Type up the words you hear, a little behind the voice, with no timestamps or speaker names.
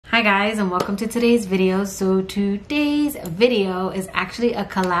Hi guys, and welcome to today's video. So today's video is actually a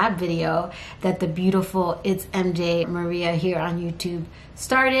collab video that the beautiful It's MJ Maria here on YouTube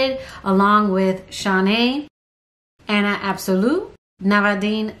started, along with Shanae, Anna Absolute,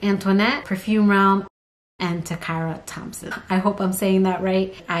 Navadine Antoinette, Perfume Realm, and Takara Thompson. I hope I'm saying that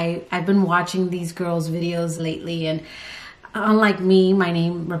right. I've been watching these girls' videos lately, and unlike me, my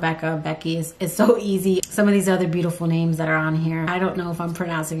name, Rebeca, Becky, is so easy. Some of these other beautiful names that are on here, I don't know if I'm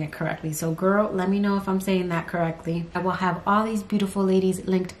pronouncing it correctly. So girl, let me know if I'm saying that correctly. I will have all these beautiful ladies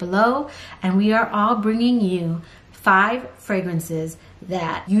linked below, and we are all bringing you 5 fragrances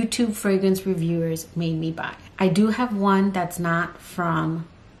that YouTube fragrance reviewers made me buy. I do have one that's not from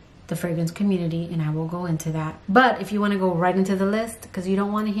the fragrance community, and I will go into that. But if you want to go right into the list because you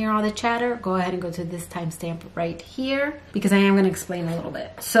don't want to hear all the chatter, go ahead and go to this timestamp right here because I am going to explain a little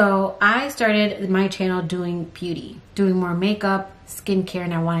bit. So I started my channel doing beauty, doing more makeup, skincare,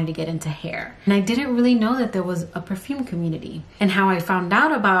 and I wanted to get into hair. And I didn't really know that there was a perfume community. And how I found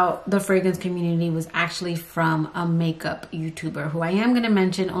out about the fragrance community was actually from a makeup YouTuber who I am going to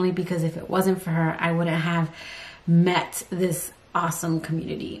mention only because if it wasn't for her, I wouldn't have met this awesome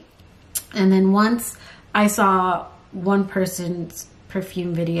community. And then once I saw one person's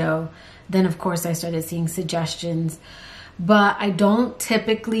perfume video, then of course I started seeing suggestions. But I don't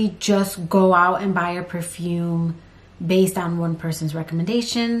typically just go out and buy a perfume based on one person's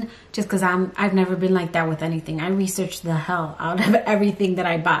recommendation, just because I've never been like that with anything. I research the hell out of everything that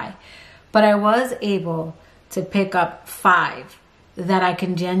I buy. But I was able to pick up 5 that I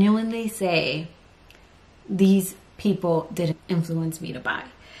can genuinely say these people didn't influence me to buy.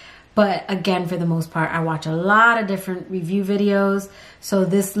 But again, for the most part, I watch a lot of different review videos. So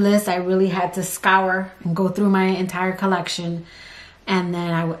this list, I really had to scour and go through my entire collection. And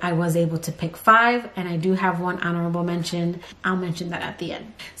then I was able to pick 5. And I do have one honorable mention. I'll mention that at the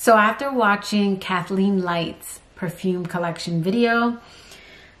end. So after watching Kathleen Light's perfume collection video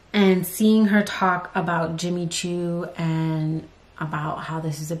and seeing her talk about Jimmy Choo and about how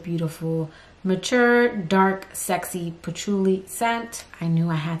this is a beautiful, mature, dark, sexy patchouli scent, I knew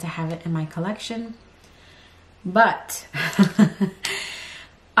I had to have it in my collection. But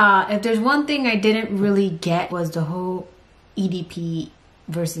if there's one thing I didn't really get was the whole EDP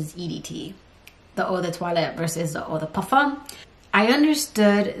versus EDT, the eau de toilette versus the eau de parfum. I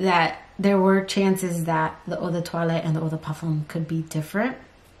understood that there were chances that the eau de toilette and the eau de parfum could be different,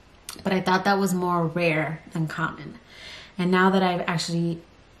 but I thought that was more rare than common. And now that I've actually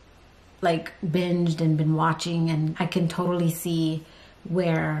like binged and been watching, and I can totally see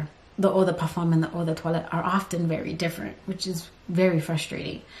where the eau de parfum and the eau de toilette are often very different, which is very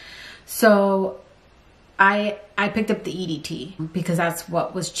frustrating. So I picked up the EDT because that's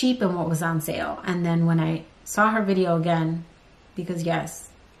what was cheap and what was on sale. And then when I saw her video again, because yes,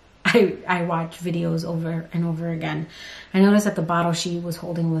 I watch videos over and over again, I noticed that the bottle she was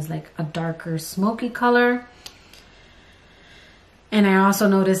holding was like a darker smoky color. And I also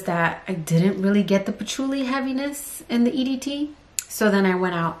noticed that I didn't really get the patchouli heaviness in the EDT. So then I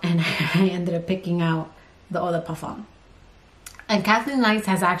went out and I ended up picking out the eau de parfum. And Kathleen Lights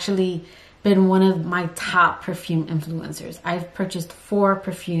has actually been one of my top perfume influencers. I've purchased 4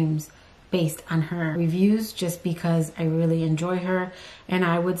 perfumes based on her reviews just because I really enjoy her. And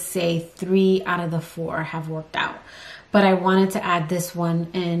I would say 3 out of the 4 have worked out. But I wanted to add this one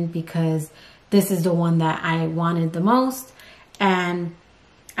in because this is the one that I wanted the most. And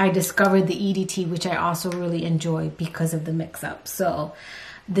I discovered the EDT, which I also really enjoy because of the mix-up. So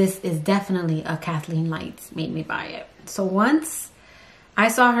this is definitely a Kathleen Lights made me buy it. So once I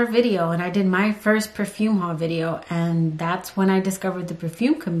saw her video, and I did my first perfume haul video, and that's when I discovered the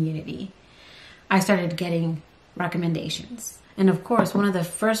perfume community, I started getting recommendations. And of course, one of the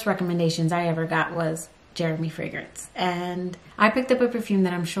first recommendations I ever got was Jeremy Fragrance. And I picked up a perfume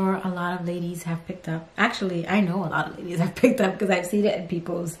that I'm sure a lot of ladies have picked up. Actually, I know a lot of ladies have picked up because I've seen it in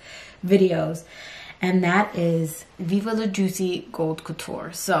people's videos. And that is Viva La Juicy Gold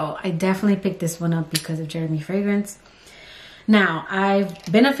Couture. So I definitely picked this one up because of Jeremy Fragrance. Now, I've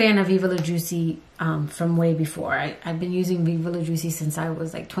been a fan of Viva La Juicy from way before. I've been using Viva La Juicy since I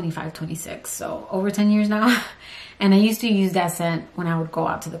was like 25, 26. So over 10 years now. And I used to use that scent when I would go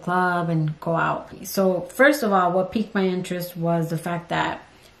out to the club and go out. So first of all, what piqued my interest was the fact that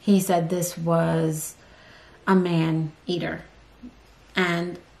he said this was a man eater.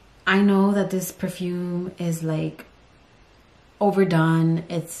 And I know that this perfume is like overdone.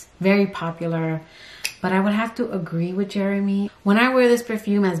 It's very popular. But I would have to agree with Jeremy. When I wear this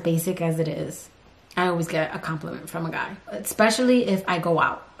perfume, as basic as it is, I always get a compliment from a guy. Especially if I go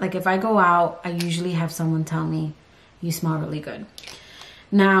out. Like if I go out, I usually have someone tell me, you smell really good.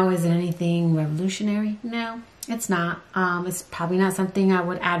 Now, is it anything revolutionary? No, it's not. It's probably not something I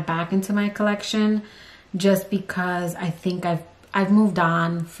would add back into my collection, just because I think I've moved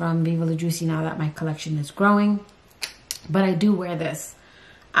on from Viva La Juicy now that my collection is growing. But I do wear this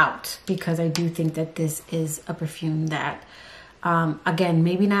out because I do think that this is a perfume that, again,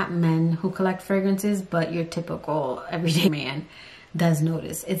 maybe not men who collect fragrances, but your typical everyday man does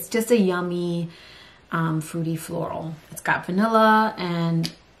notice. It's just a yummy, fruity floral. It's got vanilla,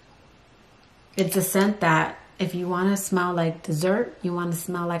 and it's a scent that if you want to smell like dessert, you want to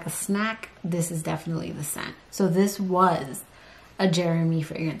smell like a snack, this is definitely the scent. So this was a Jeremy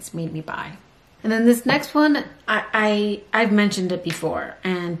fragrance made me buy. And then this next one, I've mentioned it before,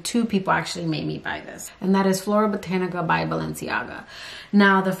 and 2 people actually made me buy this, and that is Florabotanica by Balenciaga.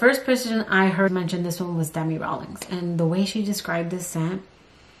 Now, the first person I heard mention this one was Demi Rawlings, and the way she described this scent,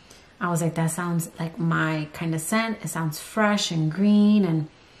 I was like, that sounds like my kind of scent. It sounds fresh and green and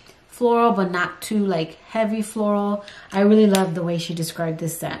floral, but not too like heavy floral. I really love the way she described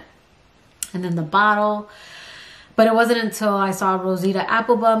this scent. And then the bottle. But it wasn't until I saw Rosita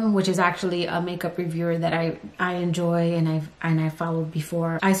Applebum, which is actually a makeup reviewer that I enjoy and I followed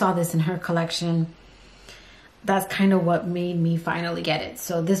before. I saw this in her collection. That's kind of what made me finally get it.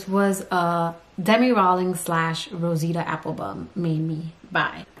 So this was Demi Rawlings / Rosita Applebum made me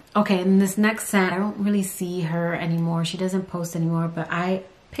buy. Okay, and this next scent, I don't really see her anymore. She doesn't post anymore, but I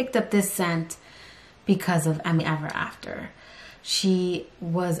picked up this scent because of Emmy Ever After. She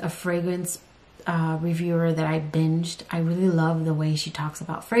was a fragrance reviewer that I binged. I really love the way she talks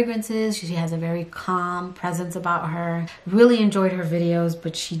about fragrances. She has a very calm presence about her. Really enjoyed her videos,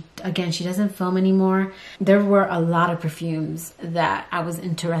 but she doesn't film anymore. There were a lot of perfumes that I was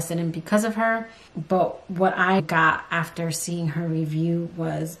interested in because of her, but what I got after seeing her review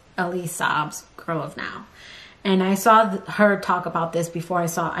was Elie Saab's Girl of Now. And I saw her talk about this before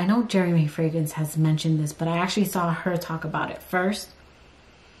I know Jeremy Fragrance has mentioned this, but I actually saw her talk about it first.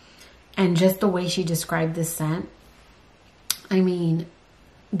 And just the way she described this scent, I mean,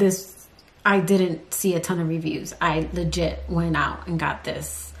 I didn't see a ton of reviews. I legit went out and got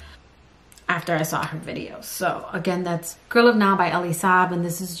this after I saw her video. So again, that's Girl of Now by Elie Saab, and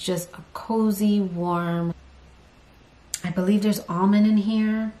this is just a cozy, warm, I believe there's almond in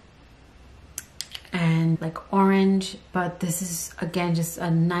here and like orange, but this is again just a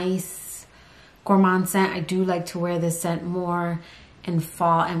nice gourmand scent. I do like to wear this scent more in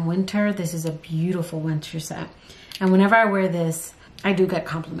fall and winter. This is a beautiful winter scent, and whenever I wear this, I do get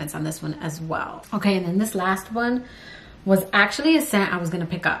compliments on this one as well. Okay, and then this last one was actually a scent I was gonna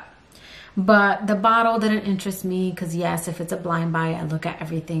pick up, but the bottle didn't interest me because yes, if it's a blind buy, I look at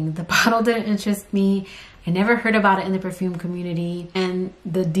everything. The bottle didn't interest me. I never heard about it in the perfume community, and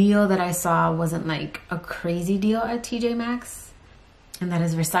the deal that I saw wasn't like a crazy deal at TJ Maxx, and that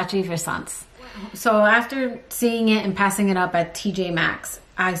is Versace Versense. So after seeing it and passing it up at TJ Maxx,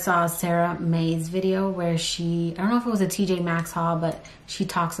 I saw Sarah May's video where I don't know if it was a TJ Maxx haul, but she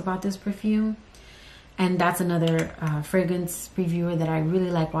talks about this perfume. And that's another fragrance reviewer that I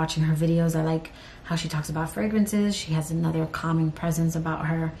really like watching her videos. I like how she talks about fragrances. She has another calming presence about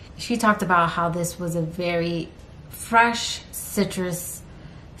her. She talked about how this was a very fresh citrus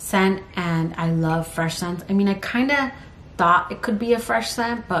scent, and I love fresh scents. I mean, I kind of thought it could be a fresh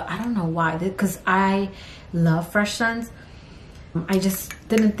scent, but I don't know why, because I love fresh scents. I just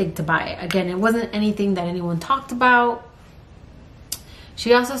didn't think to buy it. Again, it wasn't anything that anyone talked about.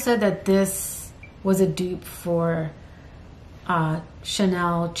 She also said that this was a dupe for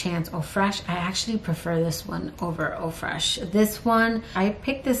Chanel Chance Eau Fraiche. I actually prefer this one over Eau Fraiche. This one, I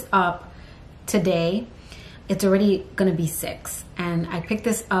picked this up today. It's already gonna be 6, and I picked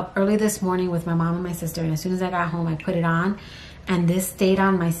this up early this morning with my mom and my sister, and as soon as I got home I put it on, and this stayed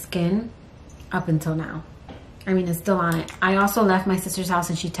on my skin up until now. I mean, it's still on it. I also left my sister's house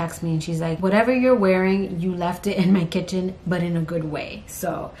and she texted me and she's like, whatever you're wearing, you left it in my kitchen, but in a good way.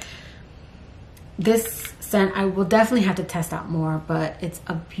 So this scent I will definitely have to test out more, but it's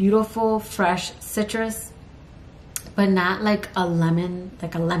a beautiful fresh citrus, but not like a lemon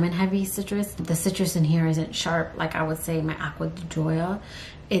heavy citrus. The citrus in here isn't sharp like I would say my Acqua di Gioia.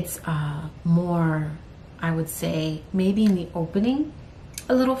 It's more, I would say, maybe in the opening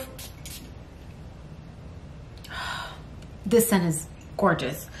a little. This scent is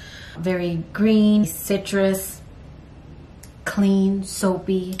gorgeous. Very green, citrus, clean,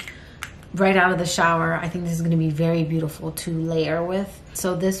 soapy, right out of the shower. I think this is gonna be very beautiful to layer with.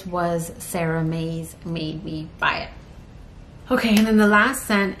 So this was Sarah May's Made Me Buy It. Okay, and then the last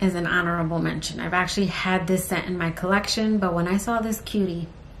scent is an honorable mention. I've actually had this scent in my collection, but when I saw this cutie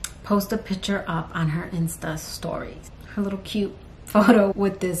post a picture up on her Insta stories, her little cute photo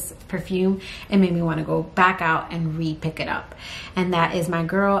with this perfume, it made me want to go back out and re-pick it up. And that is my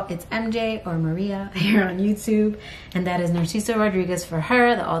girl, it's MJ or Maria here on YouTube. And that is Narciso Rodriguez for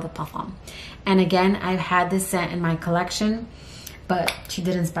her, the Eau de Parfum. And again, I've had this scent in my collection, but she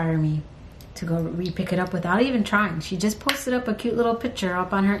did inspire me to go re-pick it up without even trying. She just posted up a cute little picture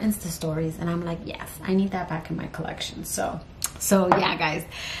up on her Insta stories, and I'm like, yes, I need that back in my collection. So yeah, guys,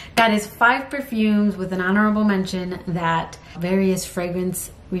 that is 5 perfumes with an honorable mention that various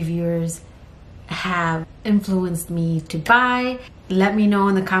fragrance reviewers have influenced me to buy. Let me know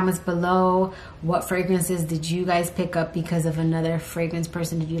in the comments below, what fragrances did you guys pick up because of another fragrance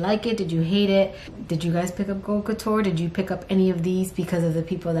person? Did you like it? Did you hate it? Did you guys pick up Gold Couture? Did you pick up any of these because of the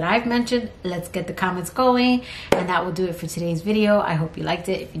people that I've mentioned? Let's get the comments going, and that will do it for today's video. I hope you liked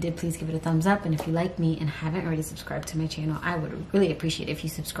it. If you did, please give it a thumbs up, and if you like me and haven't already subscribed to my channel, I would really appreciate it if you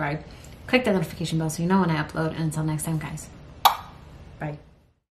subscribe. Click that notification bell so you know when I upload, and until next time, guys.